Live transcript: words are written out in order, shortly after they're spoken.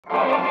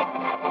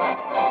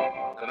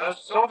The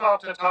most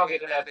sought-after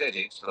target in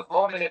athletics, the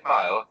 4-minute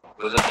mile,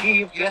 was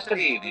achieved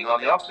yesterday evening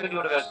on the Oxford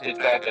University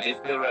track at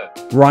Isfield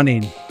Road.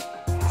 Running.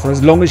 For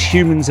as long as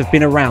humans have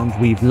been around,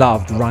 we've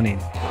loved running.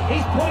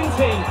 He's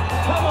pointing.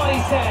 Come on,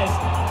 he says.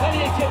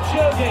 Eliud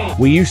Kipchoge.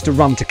 We used to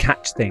run to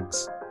catch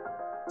things.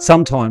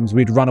 Sometimes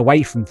we'd run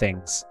away from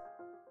things.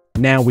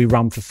 Now we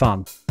run for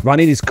fun.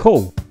 Running is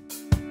cool.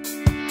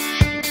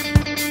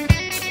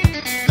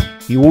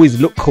 You always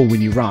look cool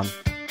when you run.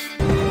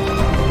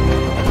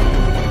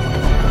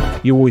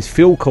 You always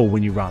feel cool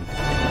when you run.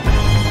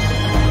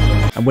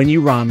 And when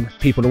you run,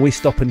 people always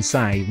stop and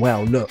say,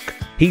 well, look,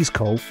 he's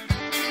cool.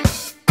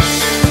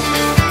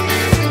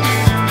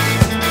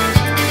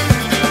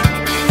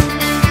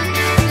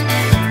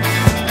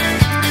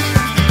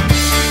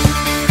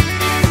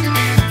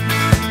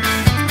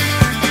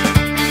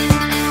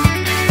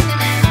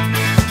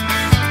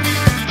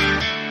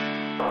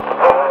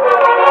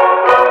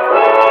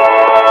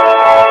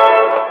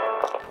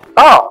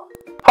 Oh,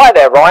 hi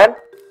there, Ryan.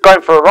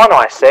 Going for a run,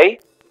 I see.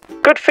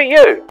 Good for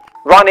you.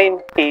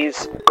 Running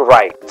is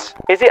great.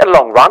 Is it a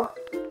long run?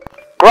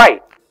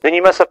 Great. Then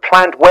you must have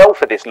planned well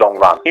for this long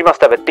run. You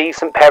must have a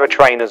decent pair of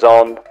trainers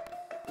on.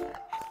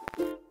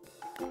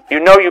 You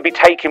know you'll be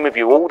taking with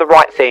you all the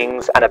right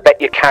things, and I bet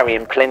you're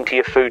carrying plenty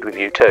of food with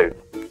you too.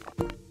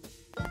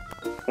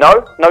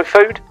 No? No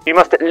food? You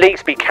must at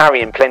least be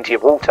carrying plenty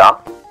of water.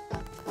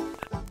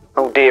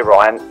 Oh dear,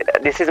 Ryan,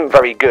 this isn't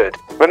very good.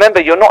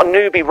 Remember, you're not a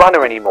newbie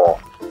runner anymore.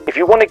 If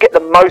you want to get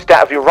the most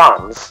out of your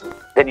runs,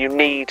 then you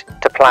need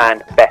to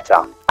plan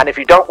better. And if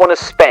you don't want to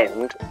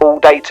spend all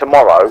day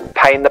tomorrow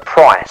paying the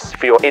price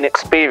for your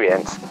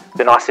inexperience,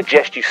 then I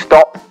suggest you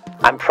stop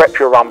and prep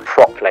your run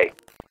properly.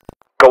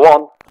 Go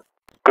on.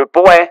 Good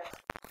boy.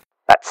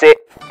 That's it.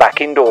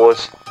 Back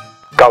indoors.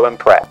 Go and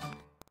prep.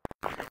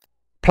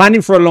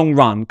 Planning for a long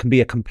run can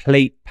be a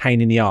complete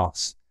pain in the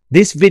arse.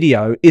 This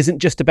video isn't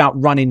just about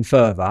running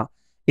further,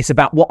 it's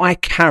about what I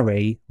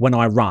carry when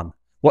I run,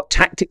 what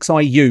tactics I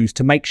use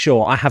to make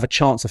sure I have a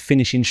chance of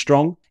finishing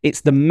strong.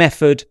 It's the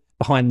method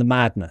behind the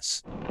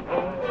madness.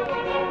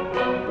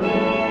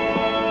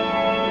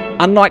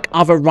 Unlike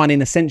other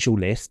running essential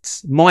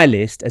lists, my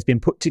list has been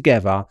put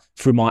together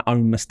through my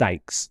own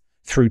mistakes,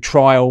 through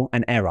trial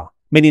and error,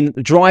 meaning that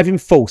the driving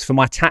force for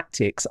my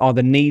tactics are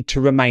the need to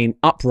remain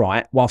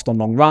upright whilst on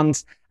long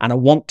runs, and I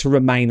want to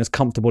remain as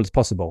comfortable as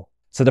possible.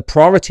 So the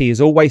priority is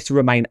always to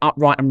remain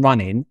upright and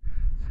running,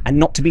 and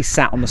not to be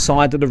sat on the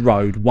side of the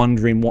road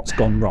wondering what's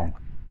gone wrong.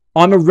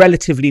 I'm a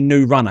relatively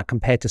new runner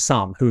compared to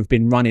some who have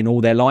been running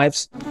all their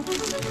lives.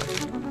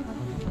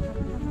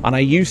 And I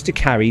used to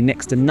carry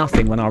next to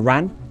nothing when I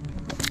ran.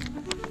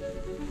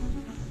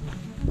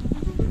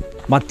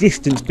 My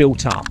distance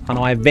built up and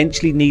I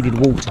eventually needed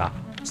water.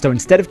 So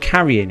instead of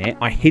carrying it,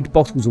 I hid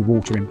bottles of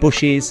water in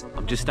bushes.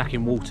 I'm just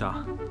stacking water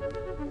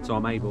so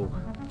I'm able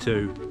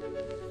to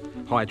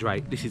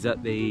hydrate. This is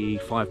at the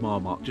 5 mile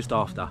mark, just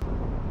after.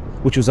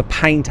 Which was a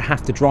pain to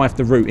have to drive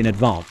the route in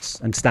advance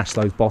and stash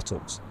those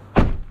bottles.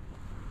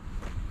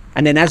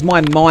 And then as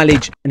my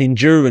mileage and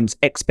endurance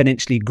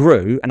exponentially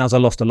grew and as I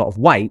lost a lot of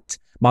weight,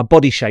 my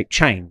body shape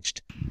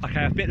changed. Okay,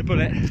 I've bit the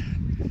bullet.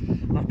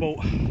 I've bought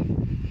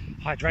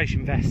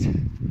hydration vest.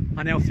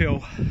 I now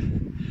feel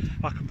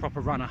like a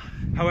proper runner.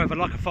 However,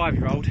 like a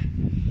 5-year-old,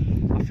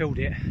 I filled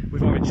it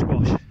with orange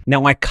squash.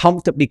 Now I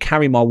comfortably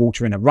carry my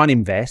water in a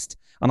running vest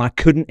and I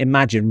couldn't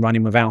imagine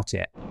running without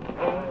it.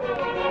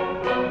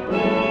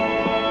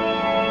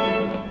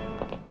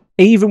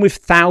 Even with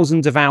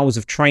thousands of hours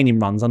of training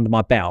runs under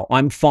my belt,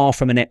 I'm far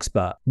from an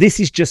expert. This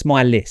is just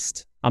my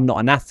list. I'm not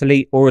an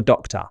athlete or a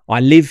doctor.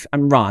 I live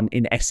and run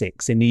in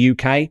Essex in the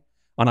UK,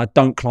 and I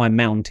don't climb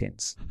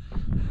mountains.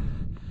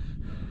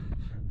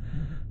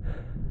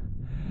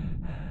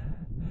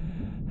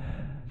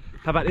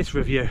 How about this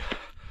review?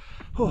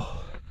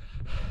 Oh.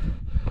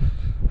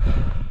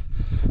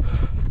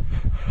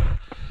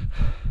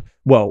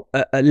 Well,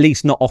 at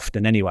least not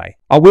often anyway.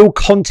 I will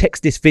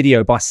context this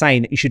video by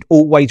saying that you should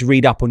always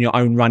read up on your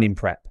own running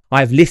prep. I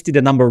have listed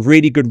a number of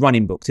really good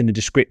running books in the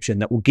description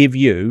that will give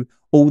you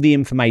all the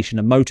information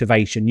and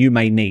motivation you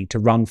may need to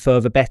run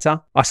further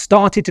better. I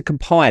started to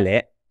compile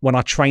it when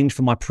I trained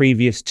for my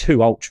previous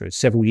 2 ultras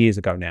several years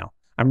ago now.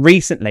 And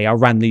recently I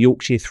ran the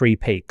Yorkshire Three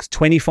Peaks,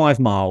 25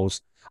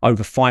 miles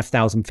over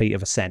 5,000 feet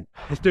of ascent.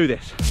 Let's do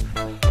this.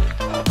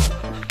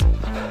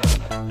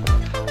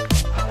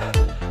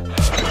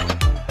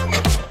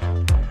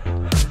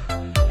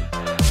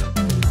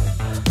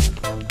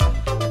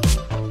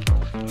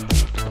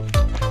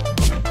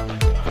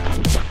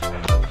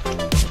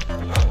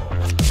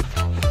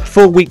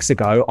 Four weeks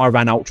ago, I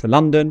ran Ultra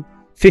London,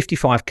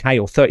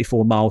 55k or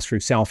 34 miles through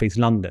southeast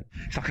London.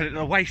 It's like a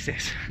little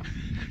oasis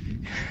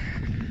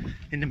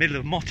in the middle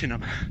of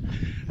Mottingham,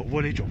 or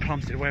Woolwich, or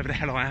Plumstead, wherever the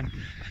hell I am.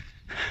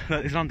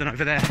 Look, there's London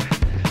over there.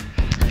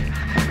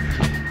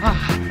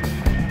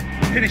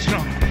 Ah, finish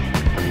strong.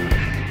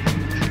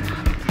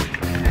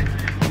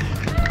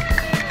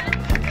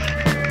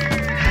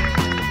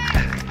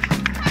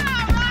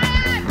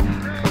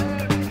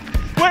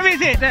 Where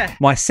is it? There. Yeah.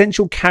 My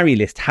essential carry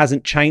list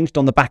hasn't changed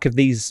on the back of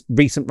these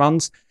recent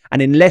runs,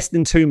 and in less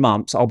than 2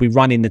 months, I'll be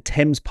running the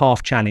Thames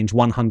Path Challenge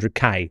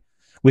 100k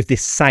with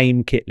this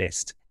same kit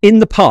list. In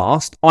the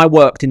past, I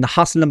worked in the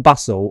hustle and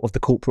bustle of the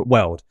corporate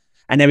world,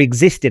 and there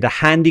existed a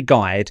handy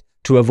guide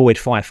to avoid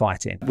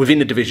firefighting within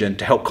the division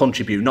to help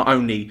contribute not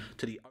only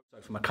to the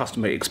from a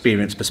customer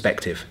experience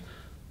perspective.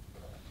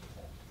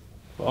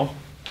 Well,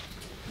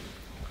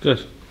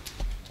 good.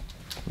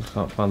 I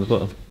can't find the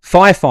button.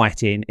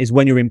 Firefighting is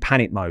when you're in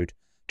panic mode,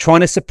 trying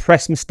to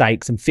suppress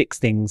mistakes and fix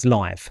things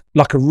live,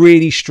 like a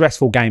really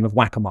stressful game of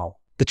whack-a-mole.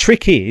 The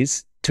trick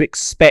is to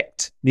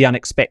expect the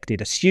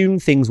unexpected, assume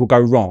things will go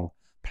wrong,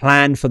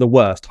 plan for the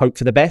worst, hope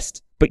for the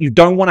best, but you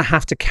don't want to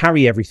have to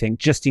carry everything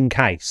just in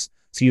case.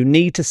 So you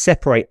need to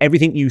separate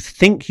everything you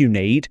think you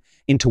need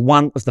into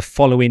one of the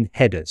following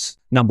headers.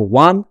 Number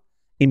 1,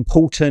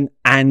 important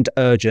and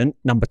urgent.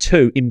 Number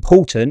 2,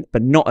 important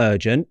but not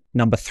urgent.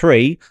 Number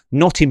 3,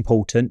 not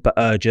important but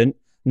urgent.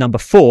 Number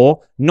 4,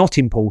 not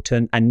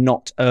important and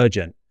not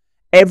urgent.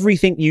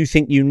 Everything you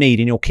think you need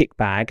in your kit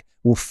bag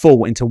will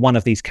fall into one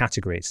of these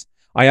categories.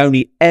 I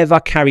only ever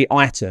carry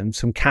items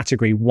from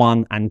category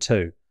 1 and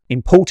 2.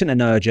 Important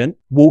and urgent,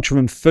 water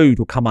and food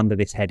will come under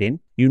this heading.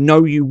 You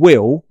know you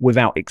will,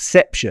 without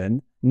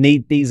exception,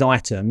 need these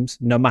items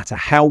no matter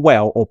how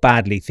well or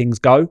badly things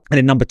go. And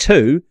then number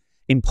 2,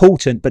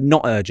 important but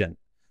not urgent.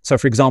 So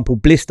for example,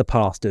 blister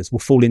plasters will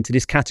fall into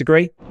this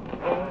category.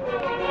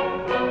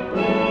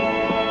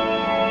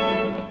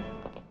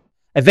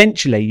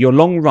 Eventually, your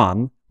long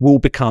run will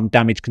become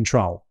damage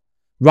control.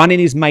 Running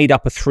is made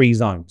up of 3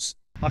 zones.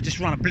 I've just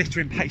run a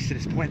blistering pace to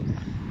this point.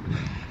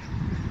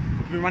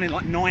 I've been running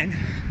like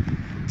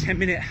 9-10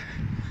 minute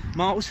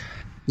miles.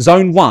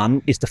 Zone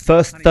 1 is the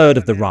first third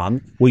of the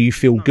run where you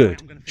feel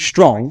good,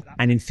 strong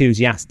and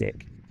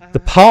enthusiastic. The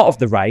part of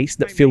the race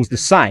that feels the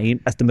same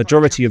as the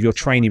majority of your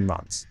training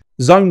runs.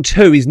 Zone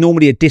 2 is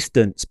normally a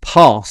distance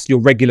past your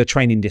regular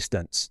training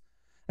distance,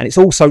 and it's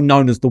also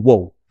known as the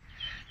wall.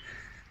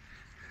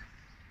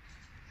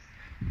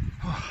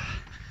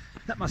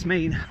 That must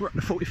mean we're at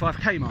the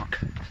 45k mark.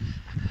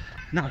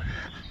 No,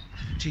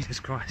 Jesus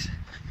Christ.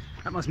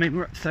 That must mean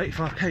we're at the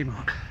 35k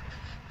mark.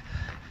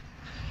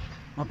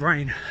 My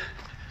brain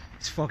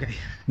is foggy.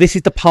 This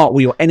is the part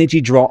where your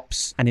energy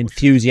drops and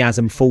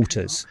enthusiasm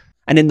falters.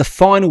 And then the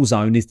final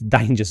zone is the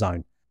danger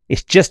zone.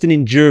 It's just an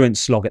endurance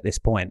slog at this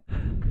point.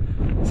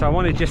 So I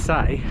want to just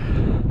say,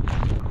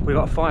 we've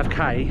got a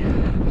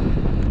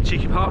 5k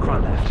cheeky park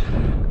run left,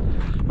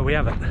 but we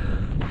haven't.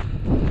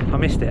 I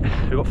missed it.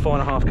 We've got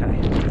 4.5k.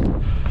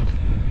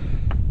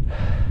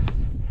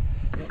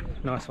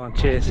 Nice one,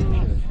 cheers.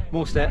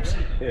 More steps.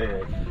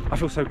 Yeah. I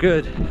feel so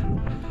good.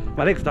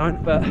 My legs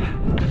don't, but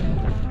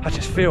I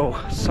just feel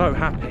so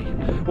happy.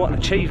 What an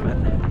achievement.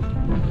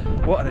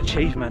 What an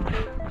achievement.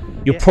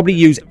 You'll probably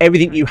use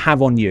everything you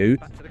have on you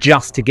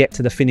just to get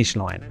to the finish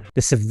line.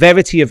 The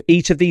severity of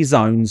each of these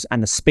zones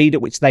and the speed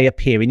at which they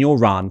appear in your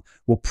run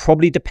will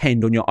probably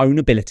depend on your own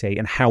ability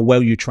and how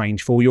well you train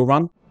for your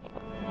run.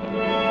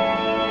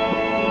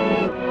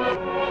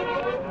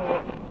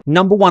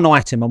 Number 1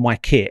 item on my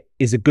kit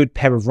is a good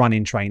pair of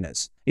running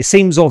trainers. It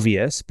seems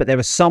obvious, but there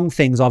are some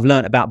things I've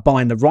learnt about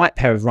buying the right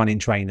pair of running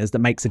trainers that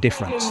makes a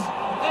difference.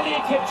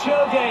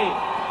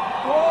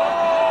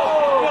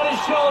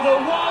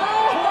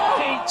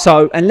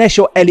 So, unless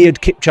you're Eliud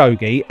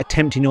Kipchoge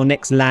attempting your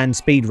next land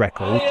speed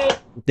record,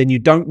 then you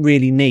don't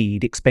really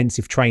need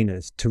expensive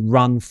trainers to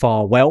run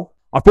far well.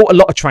 I bought a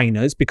lot of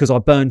trainers because I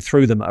burned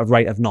through them at a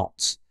rate of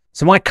knots.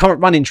 So my current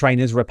running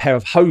trainers are a pair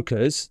of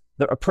Hokers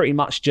that are pretty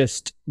much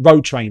just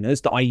road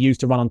trainers that I use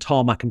to run on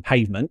tarmac and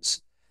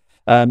pavements.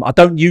 I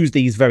don't use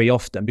these very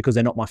often because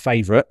they're not my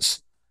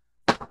favourites.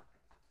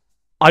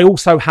 I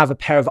also have a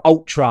pair of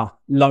Ultra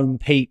Lone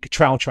Peak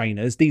trail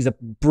trainers. These are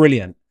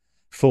brilliant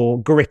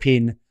for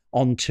gripping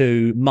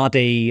onto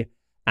muddy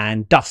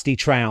and dusty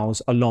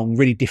trails along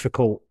really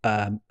difficult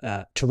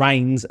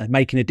terrains and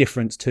making a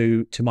difference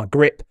to my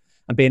grip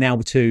and being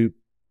able to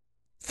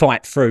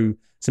fight through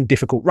some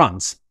difficult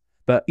runs.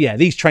 But yeah,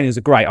 these trainers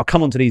are great. I'll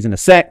come on to these in a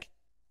sec.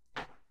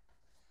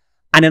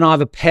 And then I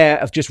have a pair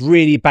of just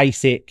really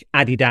basic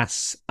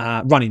Adidas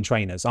running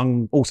trainers.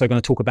 I'm also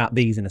going to talk about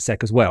these in a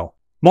sec as well.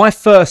 My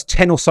first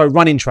 10 or so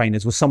running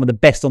trainers were some of the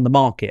best on the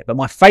market, but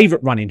my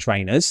favourite running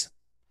trainers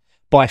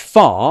by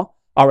far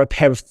are a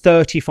pair of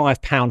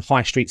 £35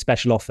 high street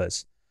special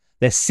offers.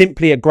 They're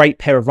simply a great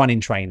pair of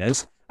running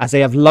trainers as they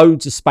have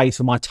loads of space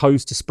for my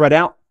toes to spread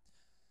out.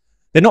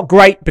 They're not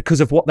great because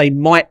of what they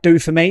might do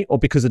for me or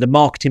because of the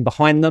marketing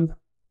behind them.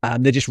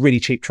 They're just really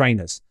cheap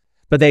trainers.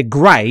 But they're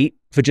great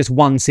for just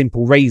one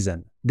simple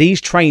reason.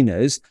 These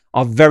trainers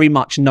are very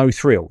much no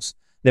frills.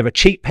 They're a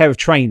cheap pair of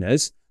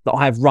trainers that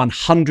I have run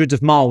hundreds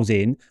of miles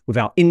in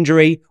without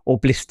injury or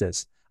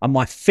blisters. And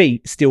my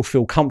feet still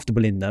feel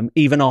comfortable in them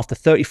even after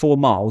 34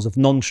 miles of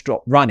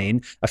non-stop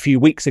running a few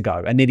weeks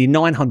ago and nearly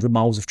 900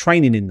 miles of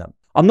training in them.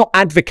 I'm not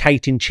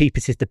advocating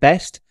cheapest is the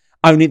best,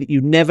 only that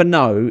you never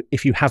know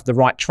if you have the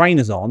right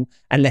trainers on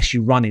unless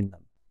you run in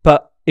them.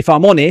 But if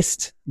I'm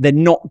honest, they're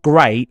not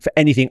great for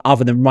anything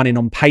other than running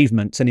on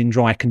pavements and in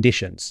dry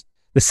conditions.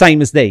 The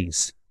same as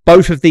these.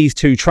 Both of these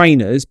two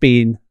trainers,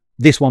 being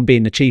this one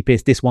being the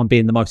cheapest, this one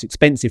being the most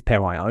expensive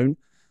pair I own,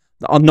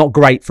 are not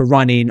great for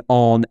running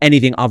on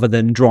anything other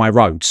than dry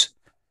roads.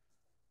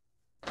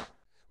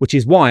 Which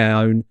is why I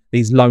own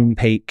these Lone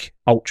Peak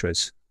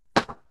Ultras.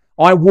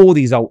 I wore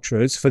these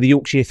Ultras for the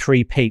Yorkshire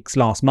 3 Peaks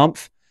last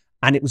month,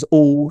 and it was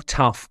all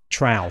tough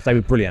trails. They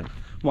were brilliant.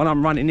 While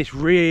I'm running this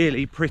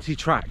really pretty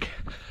track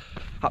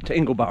up to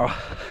Ingleborough,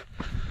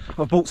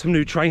 I've bought some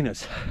new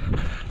trainers.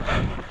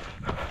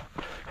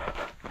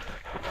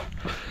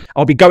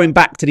 I'll be going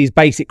back to these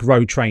basic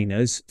road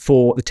trainers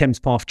for the Thames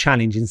Path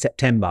Challenge in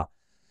September.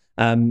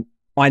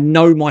 I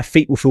know my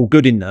feet will feel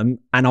good in them,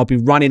 and I'll be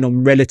running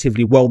on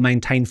relatively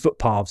well-maintained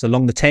footpaths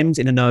along the Thames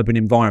in an urban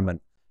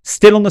environment.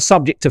 Still on the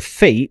subject of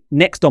feet,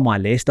 next on my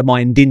list are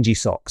my Indingy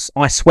socks.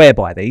 I swear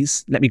by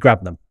these. Let me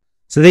grab them.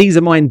 So these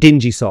are my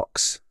Indingy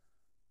socks.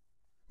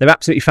 They're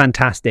absolutely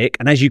fantastic,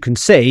 and as you can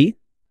see,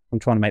 I'm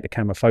trying to make the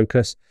camera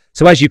focus.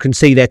 So as you can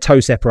see, they're toe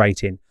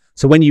separating.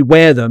 So when you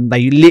wear them,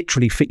 they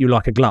literally fit you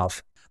like a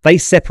glove. They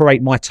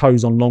separate my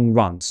toes on long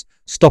runs,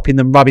 stopping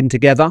them rubbing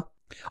together.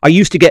 I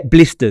used to get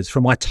blisters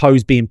from my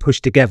toes being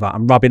pushed together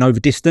and rubbing over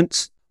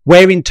distance.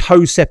 Wearing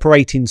toe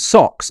separating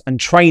socks and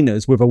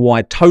trainers with a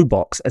wide toe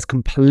box has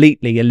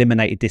completely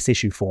eliminated this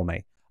issue for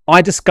me.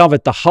 I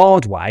discovered the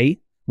hard way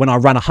when I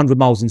ran 100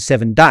 miles in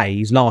 7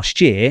 days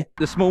last year.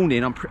 This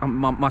morning,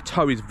 my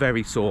toe is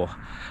very sore.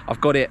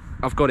 I've got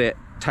it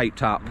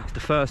taped up. It's the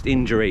first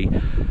injury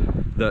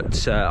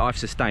that I've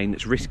sustained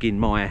that's risking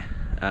my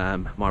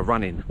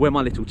running. Where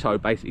my little toe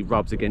basically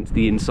rubs against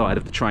the inside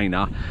of the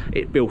trainer,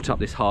 it built up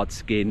this hard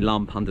skin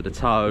lump under the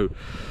toe.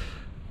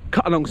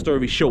 Cut a long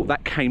story short,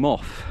 that came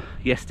off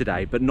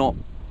yesterday, but not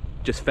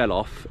just fell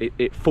off,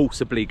 it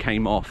forcibly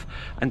came off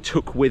and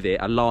took with it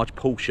a large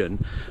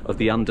portion of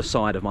the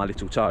underside of my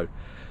little toe,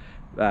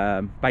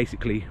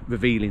 basically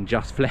revealing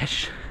just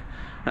flesh.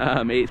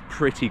 It's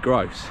pretty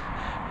gross,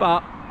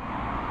 but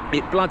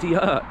it bloody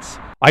hurts.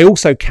 I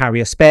also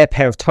carry a spare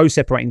pair of toe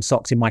separating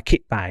socks in my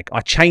kit bag.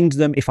 I change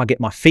them if I get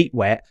my feet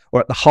wet or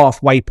at the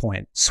halfway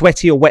point.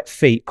 Sweaty or wet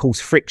feet cause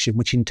friction,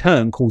 which in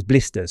turn cause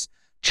blisters.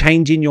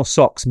 Changing your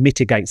socks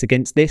mitigates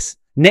against this.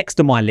 Next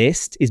on my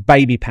list is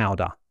baby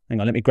powder. Hang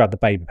on, let me grab the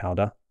baby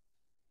powder.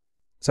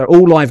 So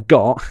all I've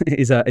got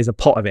is a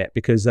pot of it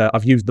because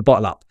I've used the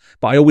bottle up.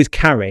 But I always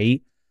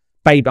carry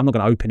baby, I'm not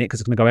going to open it because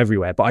it's going to go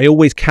everywhere, but I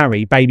always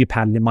carry baby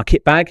powder in my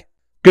kit bag.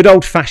 Good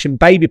old-fashioned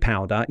baby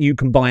powder you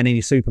can buy in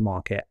any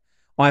supermarket.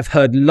 I've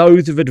heard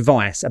loads of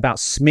advice about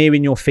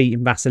smearing your feet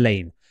in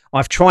Vaseline.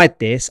 I've tried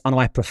this and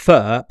I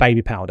prefer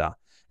baby powder.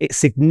 It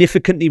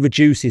significantly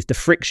reduces the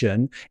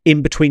friction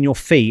in between your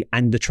feet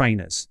and the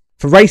trainers.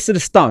 For Race to the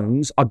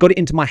Stones, I got it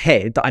into my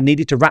head that I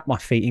needed to wrap my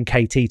feet in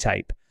KT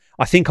tape.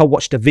 I think I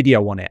watched a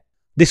video on it.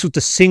 This was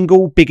the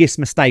single biggest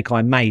mistake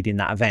I made in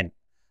that event.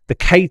 The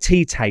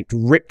KT tape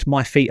ripped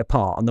my feet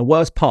apart, and the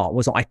worst part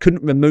was that I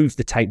couldn't remove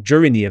the tape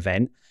during the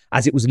event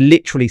as it was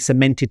literally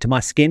cemented to my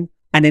skin.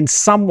 And then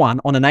someone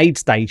on an aid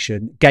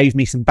station gave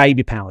me some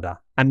baby powder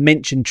and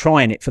mentioned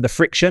trying it for the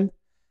friction.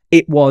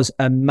 It was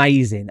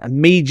amazing.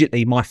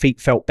 Immediately, my feet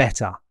felt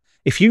better.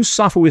 If you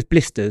suffer with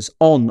blisters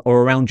on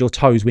or around your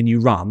toes when you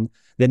run,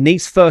 then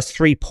these first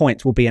 3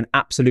 points will be an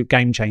absolute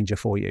game changer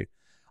for you.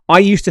 I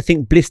used to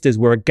think blisters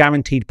were a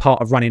guaranteed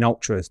part of running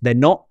ultras. They're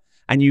not,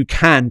 and you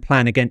can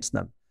plan against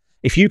them.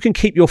 If you can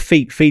keep your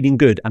feet feeling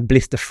good and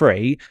blister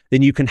free,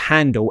 then you can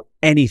handle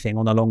anything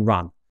on a long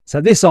run.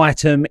 So this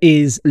item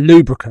is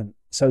lubricant.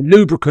 So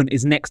lubricant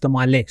is next on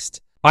my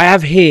list. I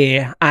have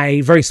here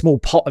a very small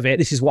pot of it.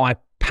 This is what I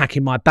pack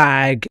in my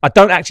bag. I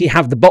don't actually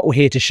have the bottle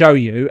here to show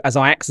you as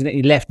I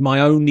accidentally left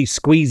my only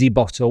squeezy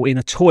bottle in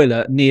a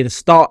toilet near the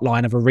start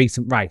line of a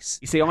recent race.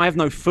 You see, I have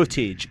no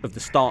footage of the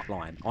start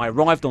line. I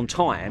arrived on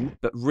time,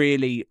 but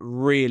really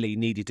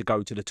needed to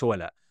go to the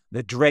toilet.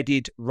 The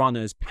dreaded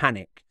runner's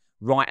panic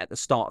right at the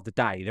start of the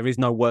day. There is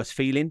no worse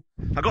feeling.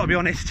 I've got to be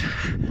honest,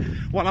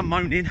 while I'm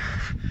moaning,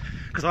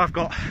 because I've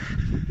got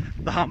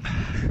the hump,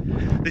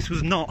 this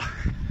was not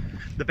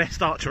the best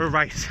start to a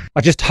race.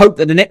 I just hope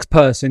that the next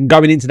person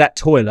going into that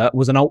toilet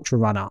was an ultra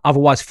runner.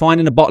 Otherwise,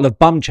 finding a bottle of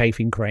bum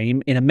chafing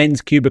cream in a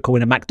men's cubicle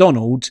in a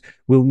McDonald's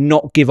will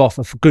not give off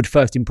a good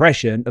first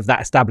impression of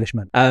that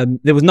establishment.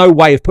 There was no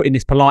way of putting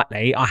this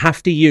politely. I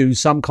have to use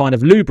some kind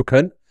of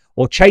lubricant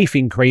or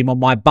chafing cream on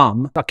my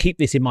bum. I keep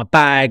this in my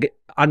bag,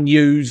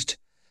 unused.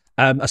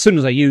 As soon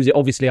as I use it,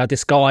 obviously I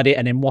discard it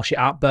and then wash it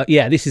up. But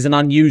yeah, this is an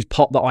unused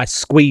pot that I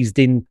squeezed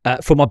in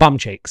for my bum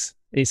cheeks.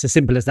 It's as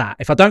simple as that.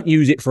 If I don't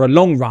use it for a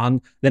long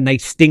run, then they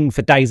sting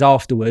for days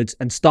afterwards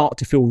and start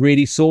to feel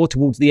really sore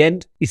towards the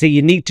end. You see,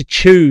 you need to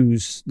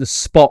choose the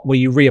spot where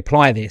you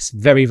reapply this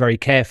very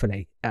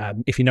carefully,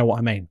 if you know what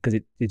I mean, because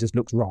it just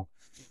looks wrong.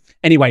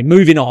 Anyway,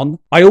 moving on.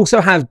 I also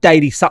have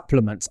daily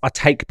supplements I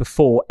take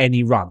before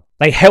any run.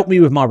 They help me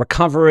with my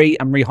recovery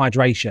and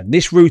rehydration.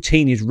 This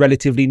routine is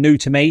relatively new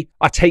to me.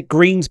 I take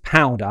greens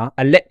powder,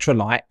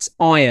 electrolytes,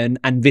 iron,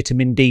 and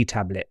vitamin D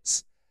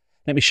tablets.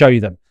 Let me show you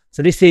them.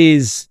 So this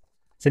is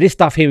So this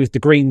stuff here is the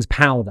greens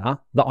powder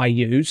that I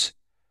use.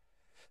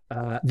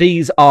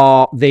 These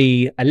are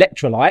the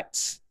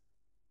electrolytes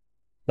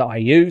that I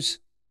use,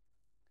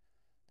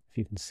 if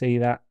you can see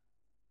that.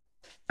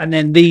 And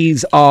then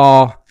these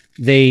are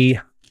the,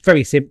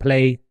 very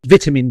simply,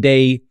 vitamin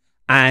D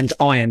and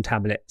iron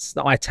tablets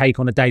that I take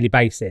on a daily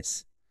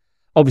basis.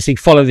 Obviously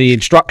follow the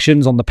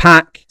instructions on the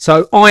pack.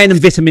 So iron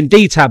and vitamin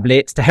D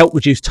tablets to help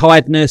reduce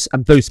tiredness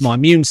and boost my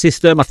immune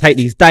system. I take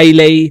these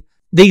daily.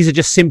 These are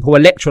just simple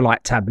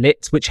electrolyte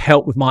tablets which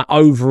help with my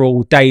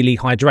overall daily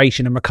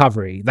hydration and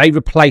recovery. They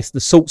replace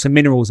the salts and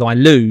minerals I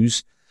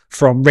lose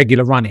from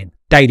regular running,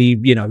 daily,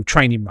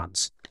 training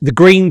runs. The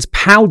greens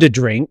powder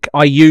drink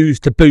I use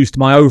to boost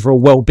my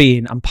overall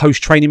well-being and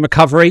post-training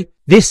recovery.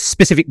 This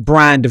specific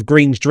brand of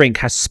greens drink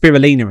has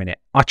spirulina in it.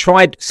 I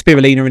tried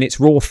spirulina in its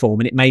raw form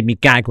and it made me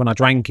gag when I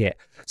drank it.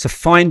 So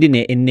finding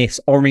it in this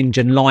orange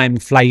and lime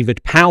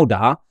flavoured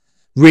powder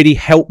really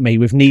helped me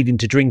with needing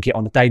to drink it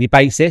on a daily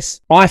basis.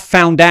 I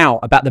found out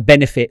about the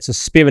benefits of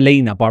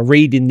spirulina by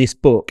reading this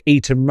book,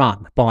 Eat and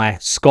Run, by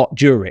Scott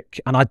Jurek,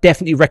 and I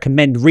definitely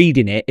recommend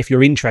reading it if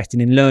you're interested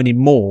in learning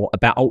more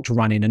about ultra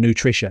running and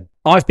nutrition.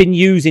 I've been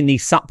using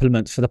these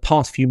supplements for the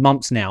past few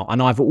months now,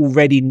 and I've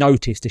already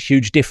noticed a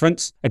huge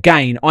difference.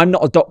 Again, I'm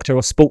not a doctor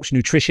or sports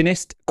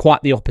nutritionist,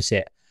 quite the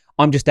opposite.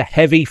 I'm just a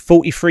heavy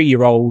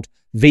 43-year-old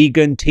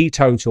vegan,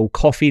 teetotal,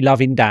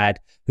 coffee-loving dad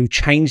who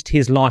changed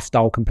his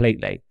lifestyle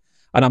completely.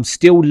 And I'm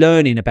still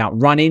learning about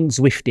running,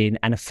 Zwifting,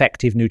 and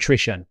effective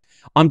nutrition.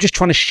 I'm just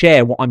trying to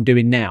share what I'm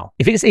doing now.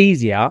 If it's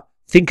easier,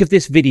 think of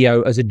this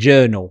video as a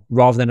journal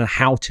rather than a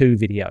how-to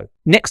video.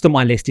 Next on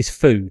my list is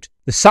food.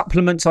 The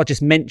supplements I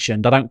just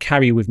mentioned I don't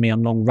carry with me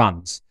on long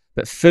runs,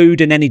 but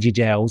food and energy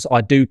gels I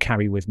do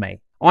carry with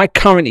me. I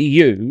currently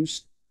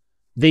use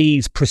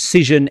these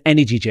precision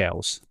energy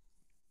gels.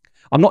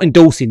 I'm not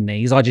endorsing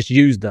these, I just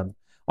use them.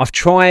 I've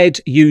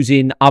tried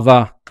using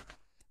other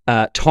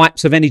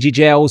types of energy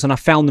gels and I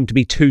found them to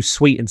be too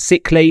sweet and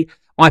sickly.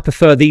 I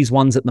prefer these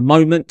ones at the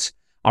moment.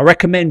 I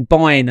recommend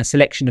buying a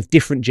selection of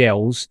different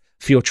gels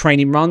for your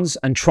training runs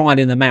and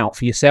trying them out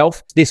for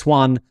yourself. This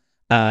one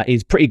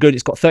is pretty good.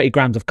 It's got 30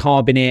 grams of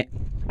carb in it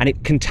and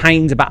it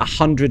contains about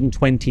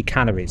 120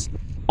 calories.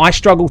 I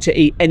struggle to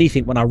eat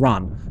anything when I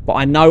run, but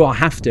I know I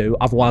have to,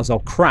 otherwise I'll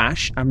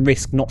crash and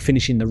risk not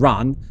finishing the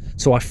run.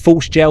 So I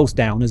force gels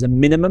down as a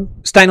minimum.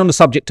 Staying on the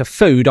subject of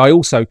food, I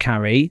also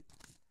carry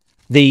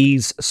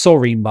these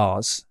Soreen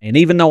bars. And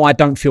even though I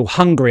don't feel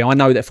hungry, I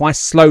know that if I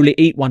slowly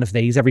eat one of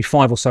these every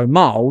 5 or so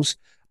miles,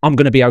 I'm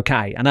going to be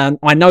okay. And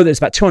I know there's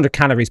about 200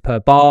 calories per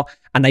bar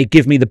and they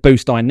give me the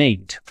boost I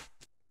need.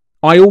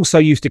 I also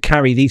used to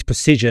carry these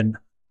precision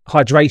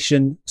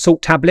hydration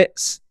salt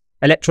tablets,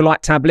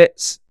 electrolyte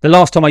tablets. The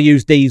last time I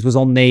used these was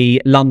on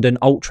the London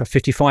Ultra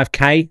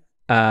 55k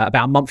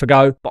about a month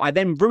ago. But I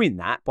then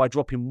ruined that by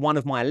dropping one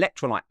of my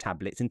electrolyte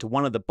tablets into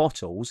one of the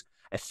bottles,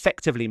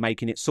 effectively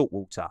making it salt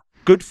water.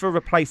 Good for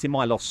replacing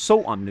my lost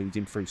salt I'm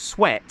losing through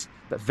sweat,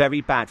 but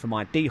very bad for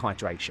my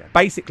dehydration.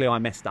 Basically, I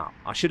messed up.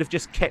 I should have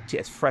just kept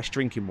it as fresh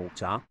drinking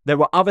water. There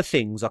were other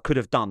things I could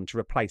have done to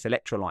replace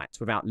electrolytes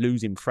without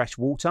losing fresh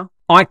water.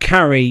 I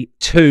carry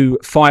 2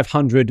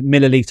 500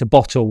 milliliter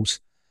bottles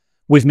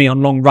with me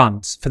on long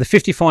runs. For the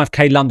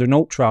 55k London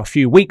Ultra a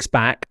few weeks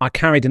back, I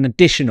carried an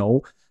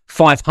additional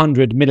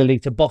 500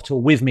 milliliter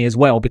bottle with me as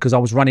well because I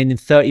was running in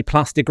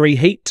 30+ degree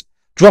heat.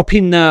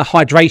 Dropping the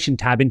hydration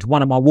tab into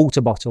one of my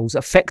water bottles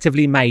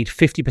effectively made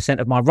 50%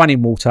 of my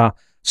running water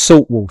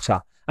salt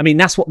water. I mean,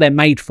 that's what they're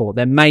made for.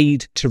 They're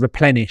made to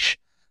replenish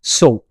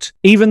salt.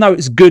 Even though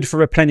it's good for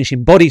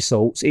replenishing body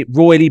salts, it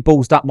royally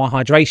balls up my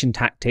hydration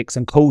tactics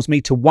and caused me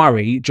to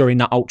worry during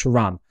that ultra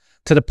run,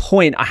 to the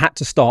point I had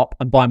to stop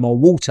and buy more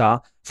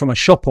water from a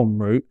shop en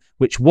route,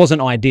 which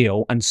wasn't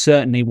ideal and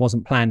certainly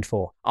wasn't planned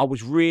for. I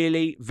was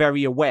really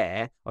very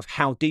aware of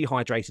how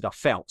dehydrated I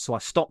felt, so I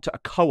stopped at a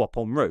co-op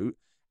en route,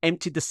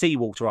 emptied the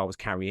seawater I was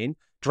carrying,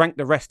 drank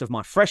the rest of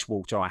my fresh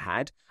water I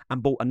had,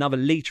 and bought another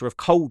litre of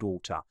cold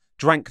water.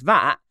 Drank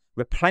that,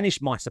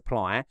 replenished my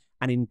supply,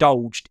 and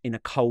indulged in a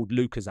cold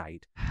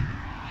Lucozade.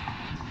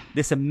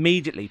 This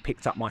immediately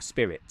picked up my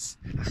spirits.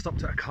 I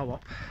stopped at a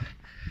co-op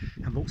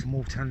and bought some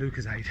water and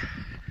Lucozade.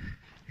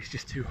 It's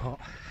just too hot.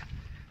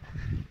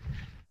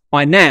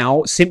 I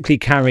now simply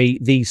carry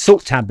these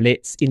salt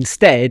tablets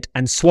instead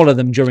and swallow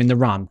them during the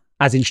run,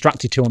 as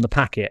instructed to on the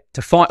packet,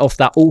 to fight off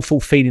that awful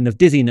feeling of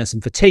dizziness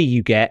and fatigue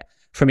you get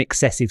from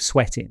excessive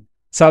sweating.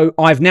 So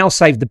I've now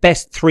saved the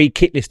best 3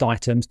 kit list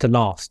items to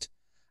last.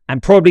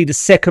 And probably the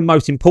second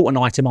most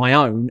important item I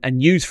own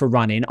and use for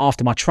running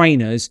after my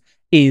trainers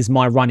is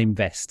my running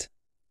vest.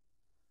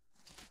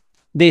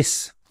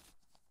 This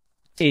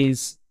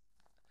is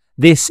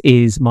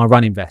my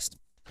running vest.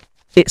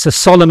 It's a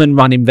Solomon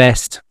running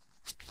vest.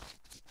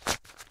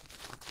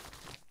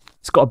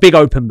 It's got a big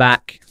open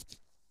back.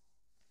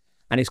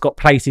 And it's got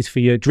places for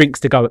your drinks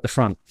to go at the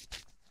front.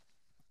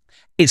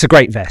 It's a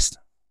great vest.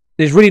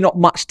 There's really not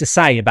much to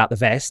say about the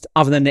vest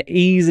other than it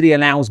easily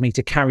allows me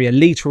to carry a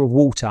litre of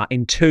water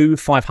in 2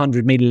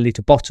 500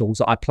 milliliter bottles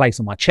that I place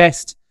on my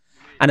chest.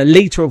 And a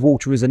litre of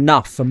water is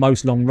enough for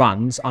most long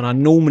runs, and I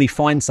normally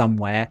find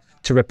somewhere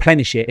to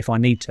replenish it if I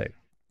need to.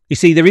 You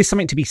see, there is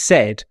something to be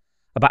said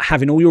about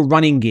having all your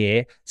running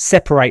gear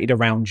separated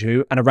around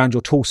you and around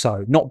your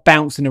torso, not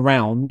bouncing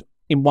around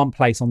in one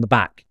place on the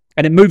back.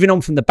 And then moving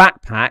on from the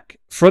backpack,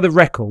 for the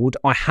record,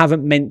 I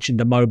haven't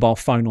mentioned a mobile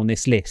phone on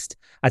this list,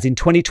 as in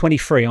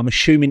 2023, I'm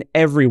assuming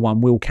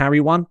everyone will carry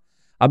one.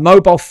 A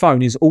mobile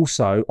phone is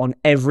also on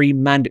every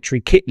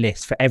mandatory kit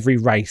list for every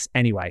race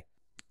anyway.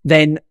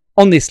 Then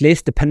on this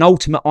list, the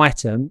penultimate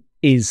item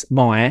is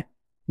let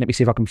me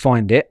see if I can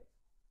find it.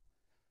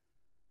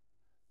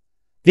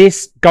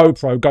 This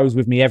GoPro goes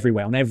with me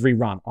everywhere, on every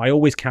run. I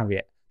always carry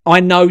it. I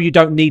know you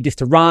don't need this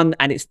to run,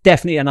 and it's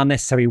definitely an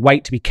unnecessary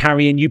weight to be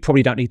carrying. You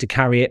probably don't need to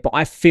carry it, but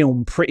I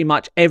film pretty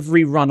much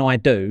every run I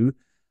do,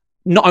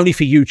 not only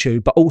for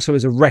YouTube, but also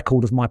as a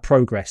record of my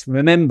progress.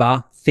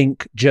 Remember,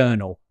 think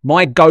journal.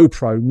 My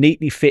GoPro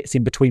neatly fits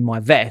in between my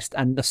vest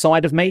and the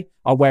side of me.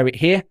 I wear it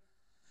here,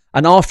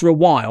 and after a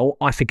while,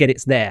 I forget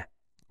it's there.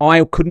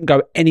 I couldn't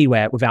go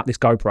anywhere without this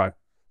GoPro.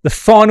 The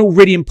final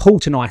really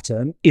important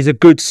item is a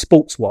good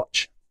sports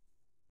watch.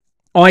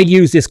 I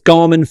use this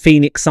Garmin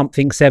Fenix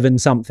something 7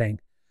 something.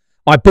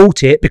 I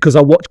bought it because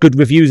I watched good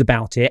reviews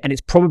about it, and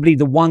it's probably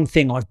the one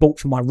thing I've bought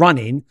for my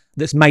running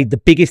that's made the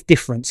biggest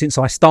difference since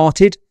I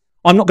started.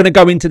 I'm not going to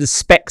go into the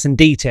specs and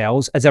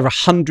details, as there are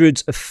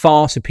hundreds of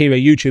far superior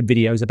YouTube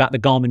videos about the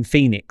Garmin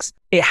Fenix.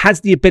 It has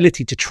the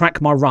ability to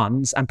track my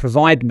runs and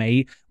provide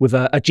me with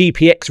a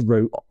GPX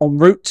route en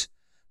route.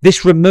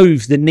 This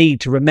removes the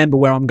need to remember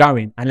where I'm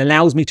going and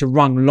allows me to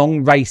run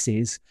long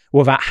races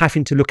without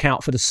having to look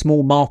out for the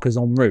small markers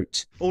en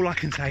route. All I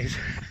can say is,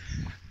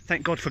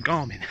 thank God for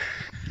Garmin,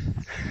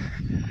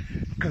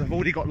 because I've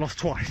already got lost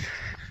twice.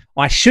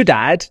 I should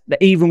add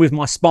that even with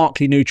my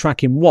sparkly new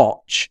tracking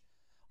watch,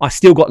 I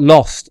still got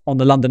lost on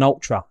the London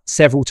Ultra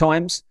several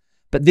times,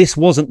 but this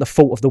wasn't the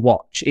fault of the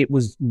watch. It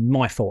was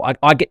my fault.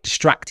 I get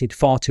distracted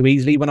far too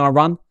easily when I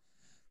run.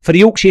 For the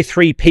Yorkshire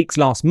 3 peaks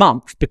last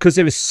month, because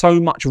there is so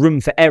much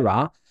room for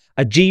error,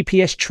 a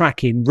GPS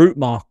tracking, route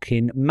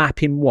marking,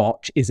 mapping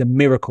watch is a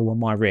miracle on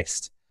my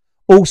wrist.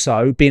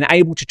 Also, being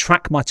able to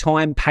track my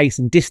time, pace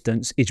and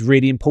distance is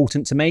really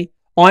important to me.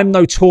 I'm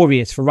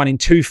notorious for running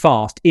too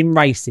fast in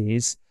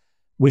races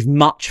with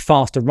much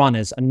faster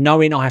runners, and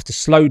knowing I have to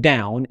slow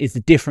down is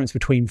the difference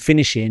between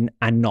finishing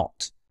and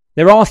not.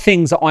 There are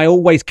things that I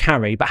always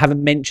carry but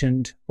haven't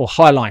mentioned or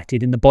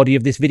highlighted in the body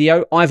of this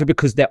video, either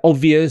because they're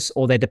obvious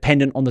or they're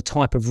dependent on the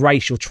type of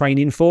race you're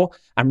training for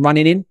and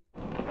running in.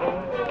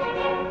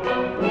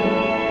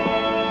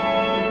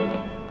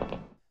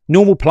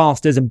 Normal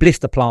plasters and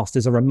blister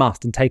plasters are a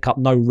must and take up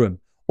no room.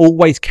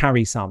 Always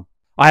carry some.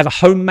 I have a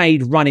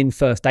homemade running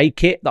first aid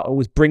kit that I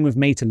always bring with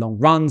me to long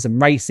runs and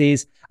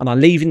races, and I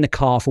leave in the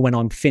car for when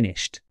I'm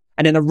finished.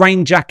 And then a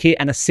rain jacket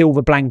and a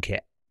silver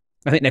blanket.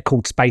 I think they're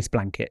called space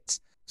blankets.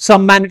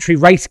 Some mandatory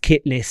race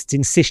kit lists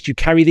insist you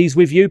carry these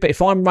with you, but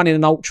if I'm running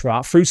an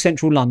ultra through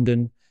central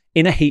London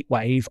in a heat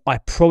wave, I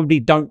probably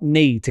don't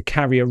need to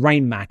carry a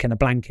rain mac and a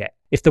blanket.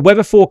 If the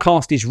weather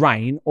forecast is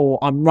rain or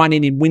I'm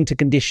running in winter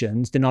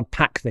conditions, then I'd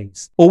pack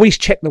these. Always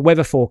check the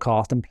weather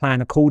forecast and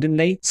plan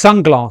accordingly.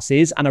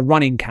 Sunglasses and a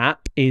running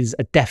cap is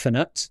a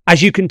definite.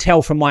 As you can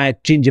tell from my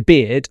ginger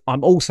beard,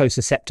 I'm also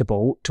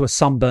susceptible to a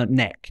sunburnt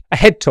neck. A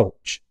head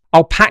torch.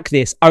 I'll pack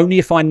this only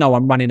if I know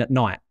I'm running at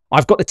night.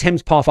 I've got the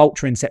Thames Path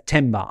Ultra in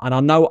September, and I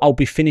know I'll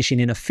be finishing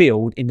in a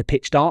field in the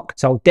pitch dark,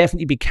 so I'll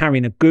definitely be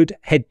carrying a good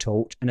head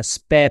torch and a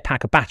spare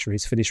pack of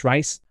batteries for this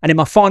race. And then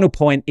my final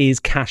point is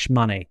cash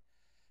money.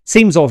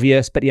 Seems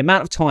obvious, but the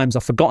amount of times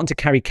I've forgotten to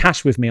carry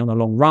cash with me on a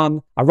long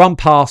run, I run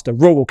past a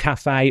rural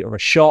cafe or a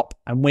shop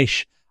and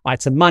wish I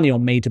had some money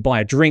on me to buy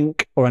a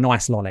drink or an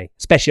ice lolly,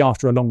 especially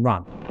after a long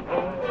run.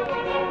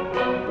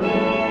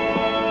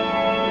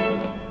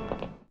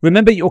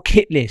 Remember, your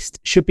kit list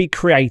should be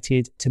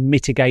created to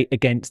mitigate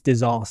against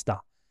disaster.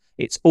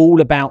 It's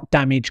all about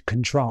damage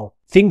control.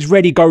 Things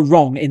rarely go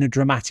wrong in a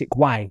dramatic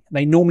way.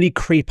 They normally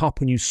creep up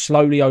on you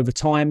slowly over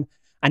time,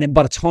 and then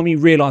by the time you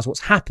realise what's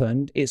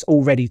happened, it's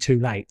already too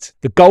late.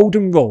 The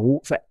golden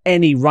rule for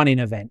any running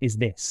event is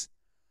this: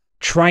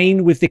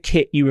 train with the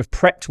kit you have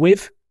prepped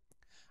with,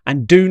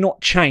 and do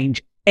not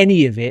change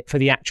any of it for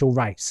the actual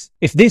race.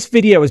 If this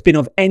video has been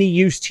of any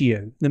use to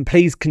you, then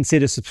please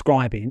consider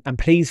subscribing, and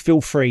please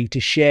feel free to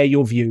share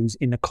your views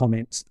in the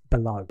comments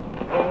below.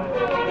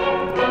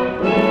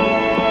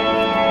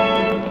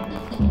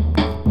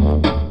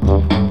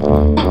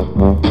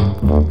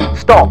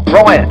 Stop,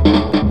 Ryan!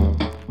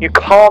 You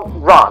can't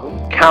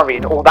run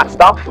carrying all that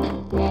stuff.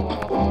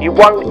 You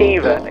won't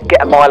even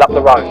get a mile up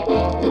the road.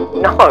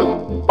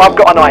 No, I've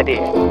got an idea.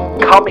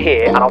 Come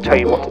here and I'll tell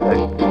you what to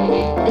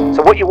do.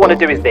 So what you want to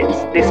do is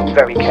this. Listen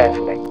very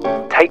carefully.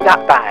 Take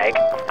that bag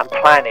and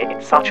plan it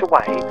in such a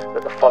way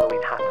that the following